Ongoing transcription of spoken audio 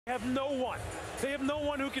They have no one. They have no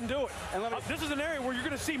one who can do it. And this is an area where you're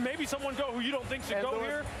going to see maybe someone go who you don't think should go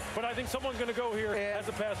here, but I think someone's going to go here as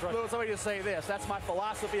a pass rusher. Lewis, let me just say this. That's my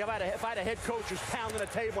philosophy. If I had a head coach who's pounding the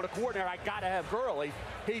table and a coordinator, I got to have Gurley.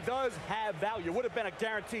 He does have value. Would have been a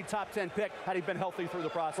guaranteed top 10 pick had he been healthy through the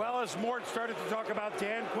process. Well, as Mort started to talk about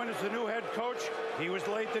Dan Quinn as the new head coach, he was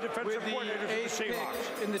late the defensive coordinator for the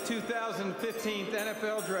Seahawks. In the 2015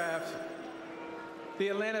 NFL Draft, the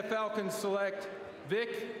Atlanta Falcons select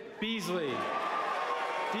Vic Beasley,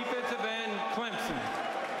 defensive end, Clemson.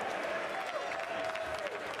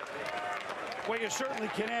 Well, you certainly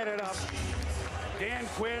can add it up. Dan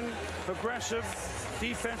Quinn, progressive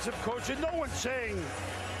defensive coach, and no one's saying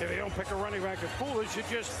if they don't pick a running back it's foolish.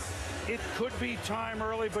 It could be time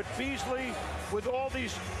early, but Beasley, with all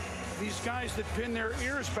these guys that pin their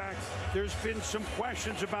ears back, there's been some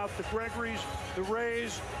questions about the Gregorys, the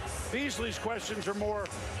Rays. Beasley's questions are more,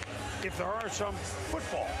 if there are some,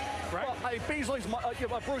 football, right? Well, Beasley's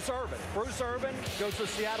Bruce Irvin. Bruce Irvin goes to the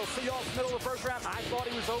Seattle Seahawks, middle of the first round. I thought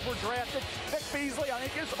he was overdrafted. Vic Beasley, I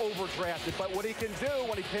think, is overdrafted. But what he can do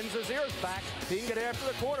when he pins his ears back, he can get after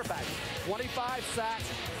the quarterback. 25 sacks,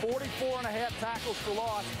 44.5 tackles for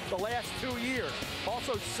loss the last 2 years.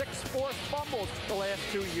 Also 6 forced fumbles the last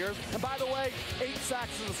 2 years. And by the way, 8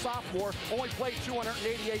 sacks as a sophomore, only played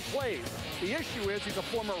 288 plays. The issue is he's a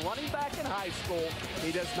former running back in high school.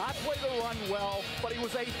 He does not play the run well, but he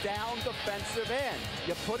was a down defensive end.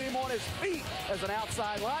 You put him on his feet as an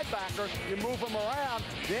outside linebacker, you move him around,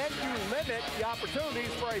 then you limit the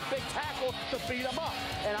opportunities for a big tackle to beat him up.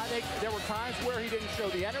 And I think there were times where he didn't show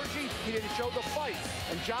the energy, he didn't show the fight.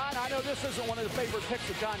 And John, I know this isn't one of the favorite picks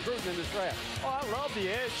of John Gruden in this draft. Oh, I love the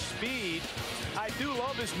edge speed. I do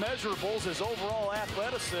love his measurables, his overall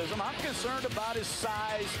athleticism. I'm concerned about his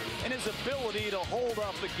size and his ability to hold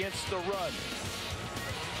up against the run.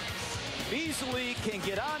 Beasley can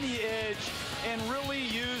get on the edge and really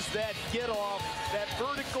use that get-off, that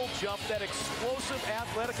vertical jump, that explosive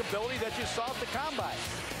athletic ability that you saw at the combine.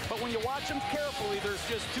 But when you watch him carefully, there's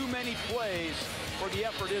just too many plays where the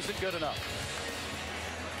effort isn't good enough.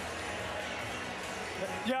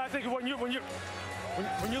 Yeah, I think when you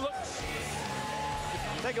look.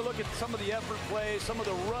 Take a look at some of the effort plays, some of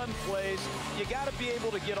the run plays. You got to be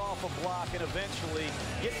able to get off a block and eventually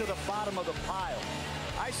get to the bottom of the pile.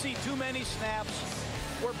 I see too many snaps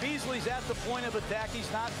where Beasley's at the point of attack.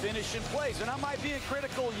 He's not finishing plays. And am I being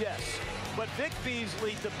critical? Yes. But Vic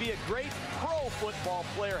Beasley, to be a great pro football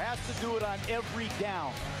player, has to do it on every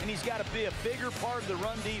down. And he's got to be a bigger part of the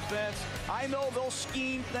run defense. I know they'll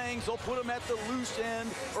scheme things. They'll put him at the loose end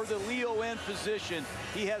or the Leo end position.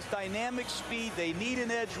 He has dynamic speed. They need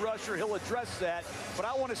an edge rusher. He'll address that. But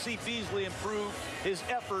I want to see Beasley improve his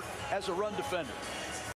effort as a run defender.